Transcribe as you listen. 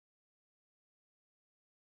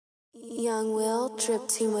Young Will drip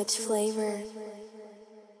too much flavor.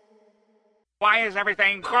 Why is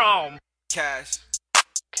everything chrome? Cash.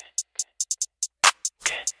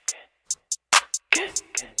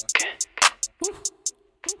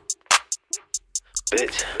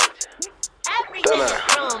 Bitch.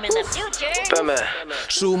 Room in the future. Bandman.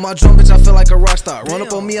 Shoot my drum, bitch, I feel like a rock star. Run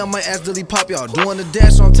up on me, I might accidentally pop y'all. Doing the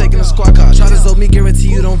dash, so I'm taking a squad car. Try to zoe me, guarantee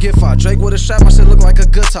you don't get far. Drake with a shot, my shit look like a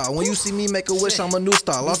guitar. When you see me make a wish, I'm a new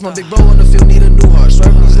star. Lost my big bro in the field, need a new heart.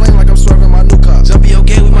 Swerving these lane like I'm swerving my new car. Jumpy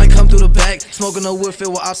okay, we might come through the back. Smoking no wood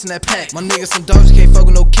filled with ops in that pack. My niggas some dogs, you can't fuck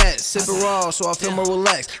with no cats. Sippin' raw, so I feel more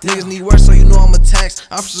relaxed. Niggas need work, so you know I'm a tax.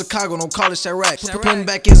 I'm from Chicago, don't call it Chirac. Putting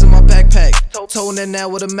back ends in my backpack. Toting that now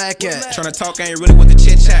with a Mac at. Tryna talk ain't really with the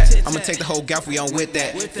chit chat. I'ma take the whole gaff, we on with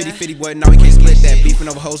that. 50-50 boy, now we can't split that. Beefing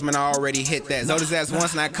over hoes, man, I already hit that. Zoe his ass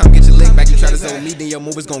once and I come get your lick back. You try to zoe me, then your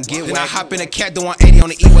move is gon' get wet. Then I hop in a cat doing 180 on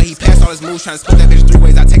the E-way. He passed all his moves, tryna split that bitch 3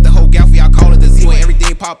 ways. I take the whole gaff, I call it the Z-way.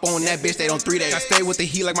 Everything pop on that bitch, they don't 3 days. I stay with the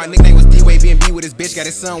heat like my nickname was D-way. B&B with his bitch, got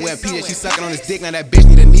his son wearing PJ. She sucking on his dick, now that bitch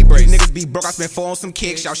need a knee brace. These niggas be broke, I spent 4 on some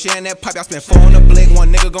kicks. Y'all sharing that pipe, y'all spent 4 on the blick.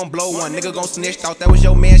 One nigga gon' blow, one nigga gon' snitch. Thought that was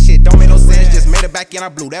your man shit, don't make no sense. Just made it back in, I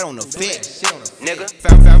blew that on the fit. Nigga,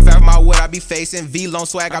 fat my wood, I be facing. V-Lone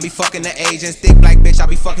swag, I be fucking the agents. Thick black bitch, I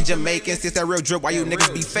be fucking Jamaicans. This that real drip, why you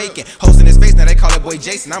niggas be faking? Hoes in his face, now they call that boy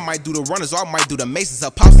Jason. I might do the runners, or I might do the Masons.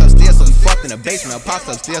 Up pops upstairs, so we fucked in the basement. Up pops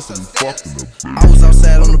upstairs, so we fucked in the basement. I was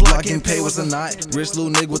outside on the block getting paid, was a night. Rich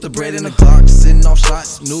little nigga with the bread and the Glock, sitting off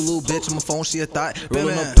shots. New little bitch on my phone, she a thought.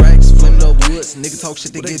 Rolling up tracks, flipping up woods. Nigga talk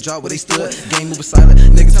shit, they get dropped where they stood. Game moving silent,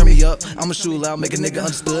 nigga turn me up. I'ma shoot loud, make a nigga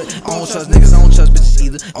understood. I don't trust niggas, I don't trust bitches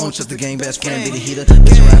either. I don't trust the gang best friend, be the heater.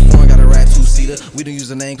 Bitch a ride foreign, got a ride 2-seater. We don't use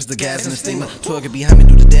the name cause the gas in the steamer. 12 get behind me,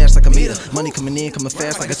 do the dash like a meter. Money coming in, coming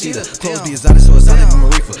fast like a cheetah. Clothes be exotic, so exotic, I'm a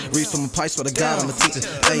reefer. Reach from a pipe, swear to God, I'm a teacher.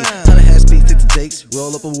 Hey, 100 hat speed, stick to dates.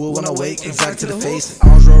 Roll up a wood when I wake, exotic to the face.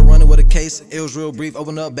 I was real running with a case, it was real brief.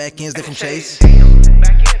 Open up, back ends, they from Chase.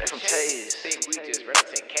 From Chase. Think we just ran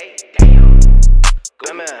 10K. Damn.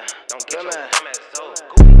 Bandman. Don't get your dumb ass so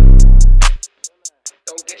goofy.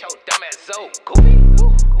 Don't get your dumb ass so goofy.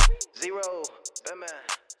 0. Bandman.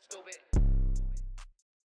 Stupid.